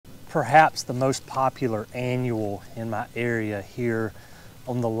perhaps the most popular annual in my area here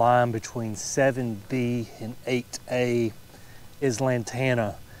on the line between 7B and 8A is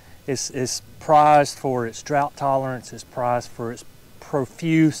Lantana. It's prized for its drought tolerance, it's prized for its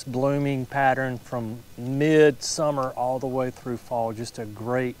profuse blooming pattern from mid-summer all the way through fall. Just a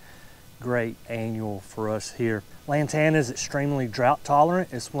great annual for us here. Lantana is extremely drought tolerant.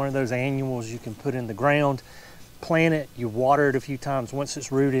 It's one of those annuals you can put in the ground, plant it, you water it a few times once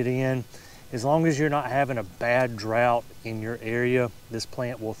it's rooted in. As long as you're not having a bad drought in your area, this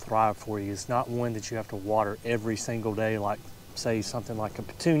plant will thrive for you. It's not one that you have to water every single day like, say, something like a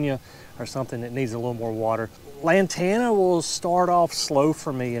petunia or something that needs a little more water. Lantana will start off slow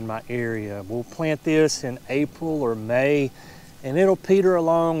for me in my area. We'll plant this in April or May, and it'll peter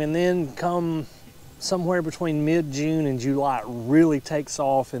along, and then come somewhere between mid-June and July, it really takes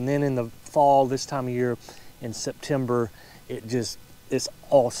off. And then in the fall, this time of year, in September, it's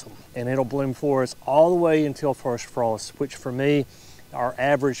awesome. And it'll bloom for us all the way until first frost, which for me, our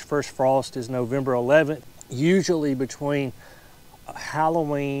average first frost is November 11th. Usually between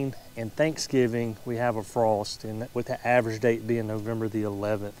Halloween and Thanksgiving, we have a frost, and with the average date being November the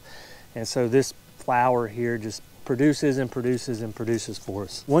 11th. And so this flower here just produces and produces and produces for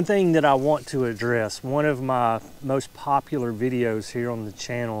us. One thing that I want to address, one of my most popular videos here on the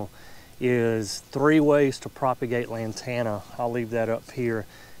channel is 3 ways to propagate Lantana. I'll leave that up here.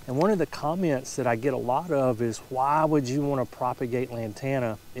 And one of the comments that I get a lot of is, why would you want to propagate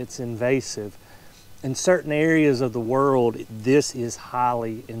Lantana? It's invasive. In certain areas of the world, this is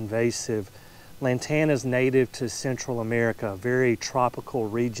highly invasive. Lantana is native to Central America, a very tropical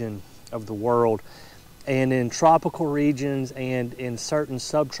region of the world. And in tropical regions and in certain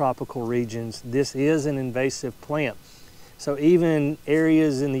subtropical regions, this is an invasive plant. So even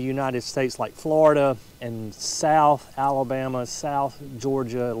areas in the United States like Florida and South Alabama, South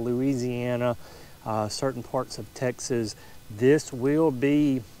Georgia, Louisiana, certain parts of Texas, this will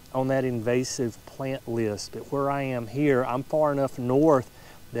be on that invasive plant list. But where I am here, I'm far enough north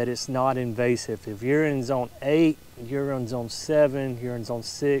that it's not invasive. If you're in zone 8, you're in zone 7, you're in zone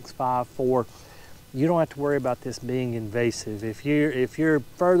 6, 5, 4, you don't have to worry about this being invasive. If you're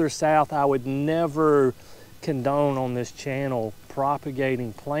further south, I would never condone on this channel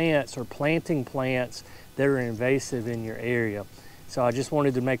propagating plants or planting plants that are invasive in your area. So I just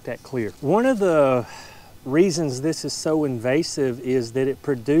wanted to make that clear. One of the reasons this is so invasive is that it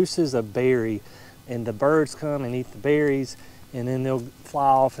produces a berry, and the birds come and eat the berries, and then they'll fly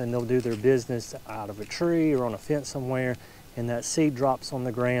off and they'll do their business out of a tree or on a fence somewhere, and that seed drops on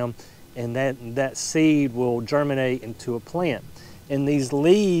the ground, and that seed will germinate into a plant. And these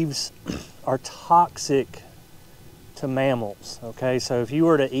leaves are toxic to mammals, okay? So if you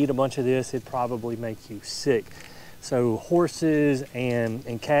were to eat a bunch of this, it'd probably make you sick. So horses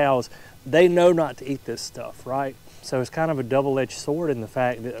and cows, they know not to eat this stuff, right? So it's kind of a double-edged sword in the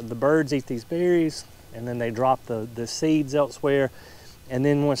fact that the birds eat these berries, and then they drop the seeds elsewhere. And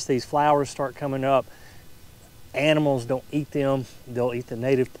then once these flowers start coming up, animals don't eat them, they'll eat the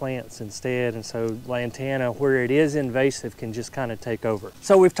native plants instead. And so Lantana, where it is invasive, can just kind of take over.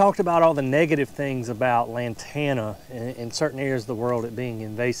 So we've talked about all the negative things about Lantana in certain areas of the world, it being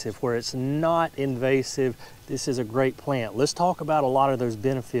invasive. Where it's not invasive, this is a great plant. Let's talk about a lot of those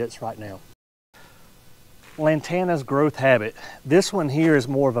benefits right now. Lantana's growth habit. This one here is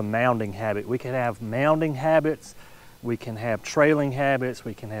more of a mounding habit. We can have mounding habits, we can have trailing habits,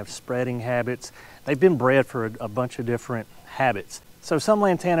 we can have spreading habits. They've been bred for a bunch of different habits. So some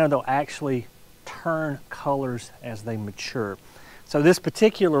Lantana, they'll actually turn colors as they mature. So this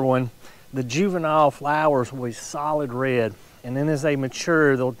particular one, the juvenile flowers will be solid red, and then as they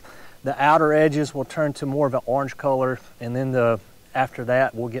mature, the outer edges will turn to more of an orange color, and then after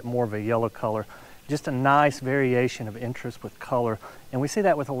that, we'll get more of a yellow color. Just a nice variation of interest with color. And we see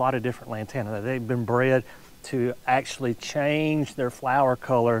that with a lot of different Lantana. They've been bred to actually change their flower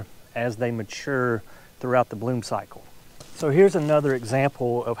color as they mature throughout the bloom cycle. So here's another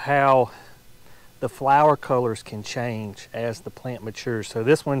example of how the flower colors can change as the plant matures. So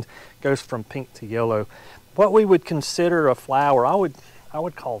this one goes from pink to yellow. What we would consider a flower, I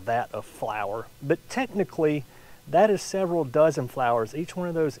would call that a flower, but technically that is several dozen flowers. Each one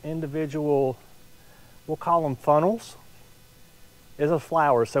of those individual, we'll call them funnels, is a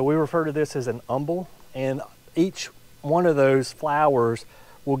flower. So we refer to this as an umbel, and each one of those flowers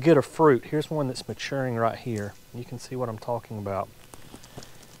will get a fruit. Here's one that's maturing right here. You can see what I'm talking about.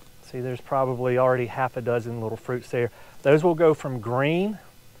 See, there's probably already half a dozen little fruits there. Those will go from green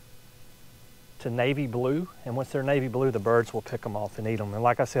to navy blue, and once they're navy blue, the birds will pick them off and eat them. And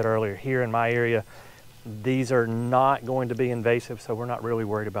like I said earlier, here in my area, These are not going to be invasive, so we're not really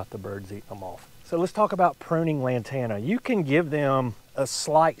worried about the birds eating them off. So let's talk about pruning lantana. You can give them a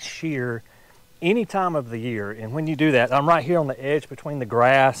slight shear any time of the year, and when you do that, I'm right here on the edge between the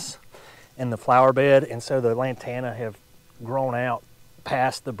grass and the flower bed, and so the lantana have grown out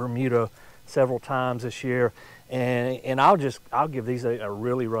past the Bermuda several times this year, and I'll give these a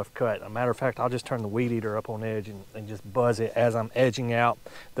really rough cut. As a matter of fact, I'll just turn the weed eater up on edge and just buzz it as I'm edging out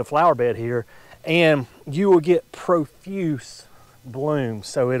the flower bed here, and you will get profuse bloom.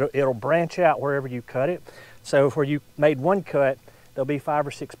 So it'll branch out wherever you cut it. So where you made one cut, there'll be 5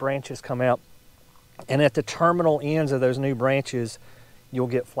 or 6 branches come out, and at the terminal ends of those new branches, you'll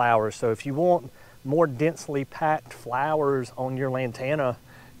get flowers. So if you want more densely packed flowers on your lantana,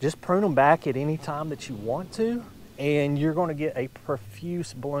 just prune them back at any time that you want to, and you're going to get a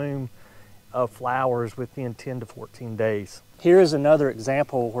profuse bloom of flowers within 10 to 14 days. Here is another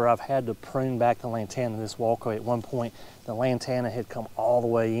example where I've had to prune back the lantana. This walkway, at one point, the lantana had come all the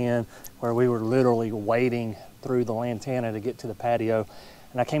way in, where we were literally wading through the lantana to get to the patio.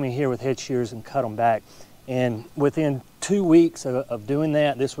 And I came in here with head shears and cut them back. And within 2 weeks of doing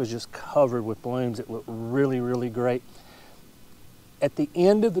that, this was just covered with blooms. It looked really, really great. At the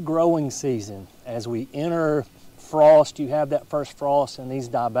end of the growing season, as we enter frost, you have that first frost and these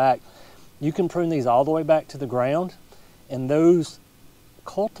die back, you can prune these all the way back to the ground, and those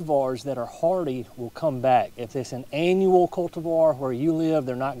cultivars that are hardy will come back. If it's an annual cultivar where you live,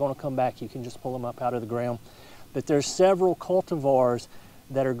 they're not going to come back. You can just pull them up out of the ground. But there's several cultivars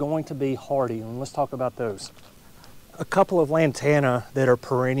that are going to be hardy, and let's talk about those. A couple of lantana that are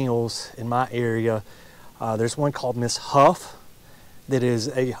perennials in my area. There's one called Miss Huff that is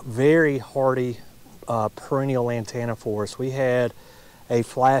a very hardy perennial lantana for us. We had a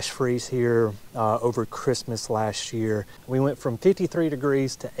flash freeze here over Christmas last year. We went from 53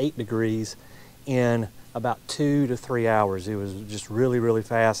 degrees to 8 degrees in about 2 to 3 hours. It was just really, really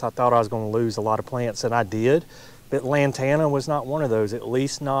fast. I thought I was going to lose a lot of plants, and I did. But lantana was not one of those, at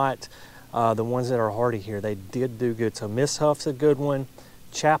least not the ones that are hardy here. They did do good. So Miss Huff's a good one.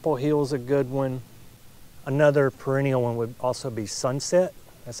 Chapel Hill's a good one. Another perennial one would also be Sunset.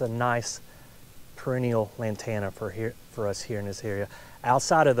 That's a nice perennial lantana for us here in this area.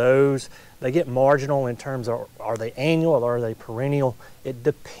 Outside of those, they get marginal in terms of, are they annual or are they perennial? It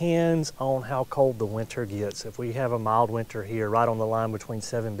depends on how cold the winter gets. If we have a mild winter here, right on the line between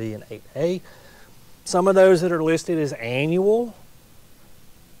 7B and 8A, some of those that are listed as annual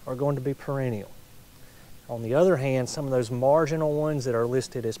are going to be perennial. On the other hand, some of those marginal ones that are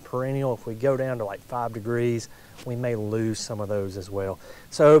listed as perennial, if we go down to like 5 degrees, we may lose some of those as well.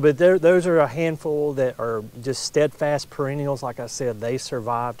 So, but those are a handful that are just steadfast perennials. Like I said, they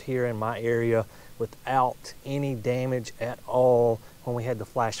survived here in my area without any damage at all when we had the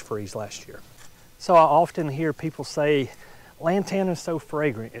flash freeze last year. So I often hear people say, lantana is so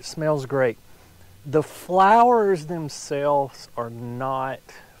fragrant, it smells great. The flowers themselves are not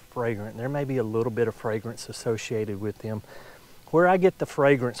fragrant. There may be a little bit of fragrance associated with them. Where I get the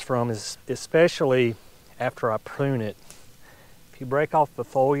fragrance from is especially after I prune it. If you break off the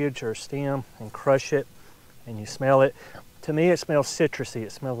foliage or stem and crush it and you smell it, to me it smells citrusy.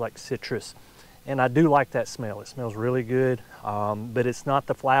 It smells like citrus. And I do like that smell. It smells really good, but it's not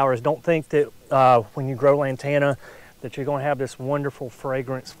the flowers. Don't think that when you grow lantana that you're going to have this wonderful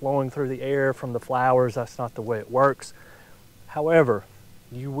fragrance flowing through the air from the flowers. That's not the way it works. However,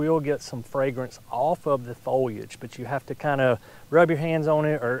 you will get some fragrance off of the foliage, but you have to kind of rub your hands on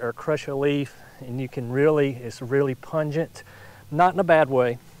it or crush a leaf, and you can really, it's really pungent, not in a bad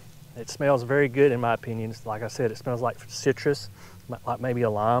way. It smells very good in my opinion. Like I said, it smells like citrus, like maybe a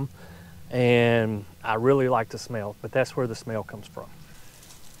lime, and I really like the smell, but that's where the smell comes from.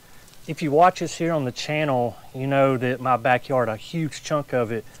 If you watch us here on the channel, you know that my backyard, a huge chunk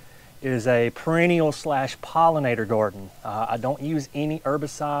of it, is a perennial slash pollinator garden. I don't use any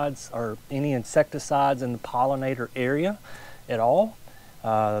herbicides or any insecticides in the pollinator area at all.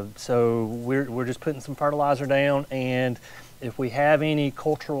 So we're just putting some fertilizer down, and if we have any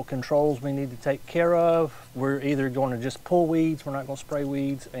cultural controls we need to take care of, we're either going to just pull weeds, we're not going to spray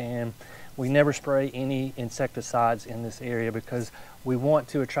weeds, and we never spray any insecticides in this area because we want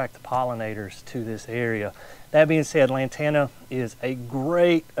to attract the pollinators to this area. That being said, lantana is a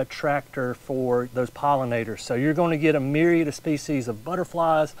great attractor for those pollinators. So you're going to get a myriad of species of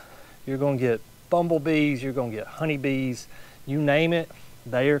butterflies, you're going to get bumblebees, you're going to get honeybees, you name it,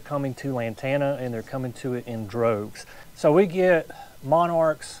 they are coming to lantana, and they're coming to it in droves. So we get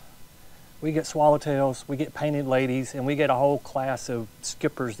monarchs, we get swallowtails, we get painted ladies, and we get a whole class of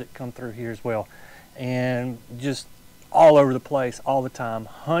skippers that come through here as well. And just all over the place all the time.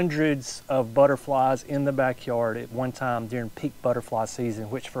 Hundreds of butterflies in the backyard at one time during peak butterfly season,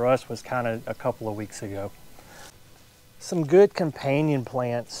 which for us was kind of a couple of weeks ago. Some good companion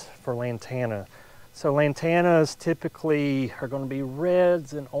plants for lantana. So lantanas typically are going to be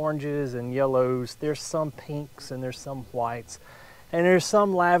reds and oranges and yellows. There's some pinks and there's some whites. And there's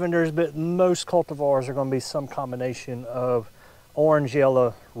some lavenders, but most cultivars are going to be some combination of orange,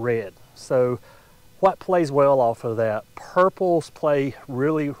 yellow, red. So what plays well off of that? Purples play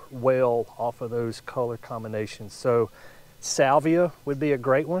really well off of those color combinations. So salvia would be a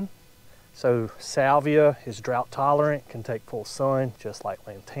great one. So salvia is drought tolerant, can take full sun, just like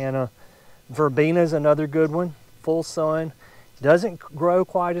lantana. Verbena is another good one, full sun. Doesn't grow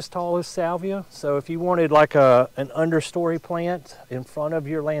quite as tall as salvia. So if you wanted like an understory plant in front of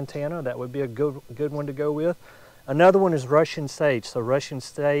your lantana, that would be a good one to go with. Another one is Russian sage. So Russian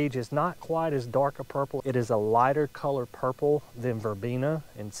sage is not quite as dark a purple. It is a lighter color purple than verbena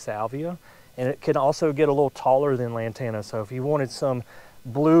and salvia. And it can also get a little taller than lantana. So if you wanted some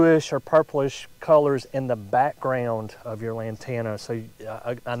bluish or purplish colors in the background of your lantana, so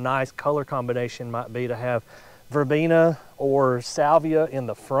a nice color combination might be to have verbena or salvia in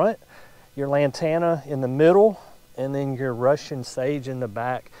the front, your lantana in the middle, and then your Russian sage in the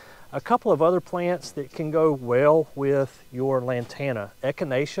back. A couple of other plants that can go well with your lantana.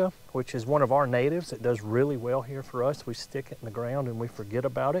 Echinacea, which is one of our natives. It does really well here for us. We stick it in the ground and we forget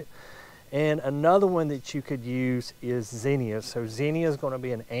about it. And another one that you could use is zinnias. So zinnia is going to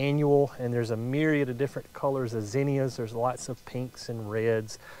be an annual, and there's a myriad of different colors of zinnias. There's lots of pinks and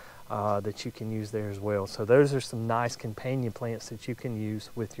reds that you can use there as well. So those are some nice companion plants that you can use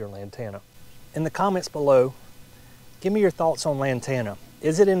with your lantana. In the comments below, give me your thoughts on lantana.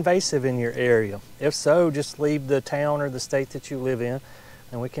 Is it invasive in your area? If so, just leave the town or the state that you live in,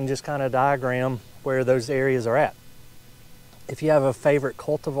 and we can just kind of diagram where those areas are at. If you have a favorite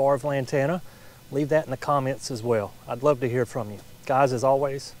cultivar of lantana, leave that in the comments as well. I'd love to hear from you. Guys, as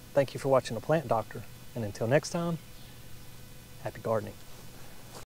always, thank you for watching The Plant Doctor, and until next time, happy gardening.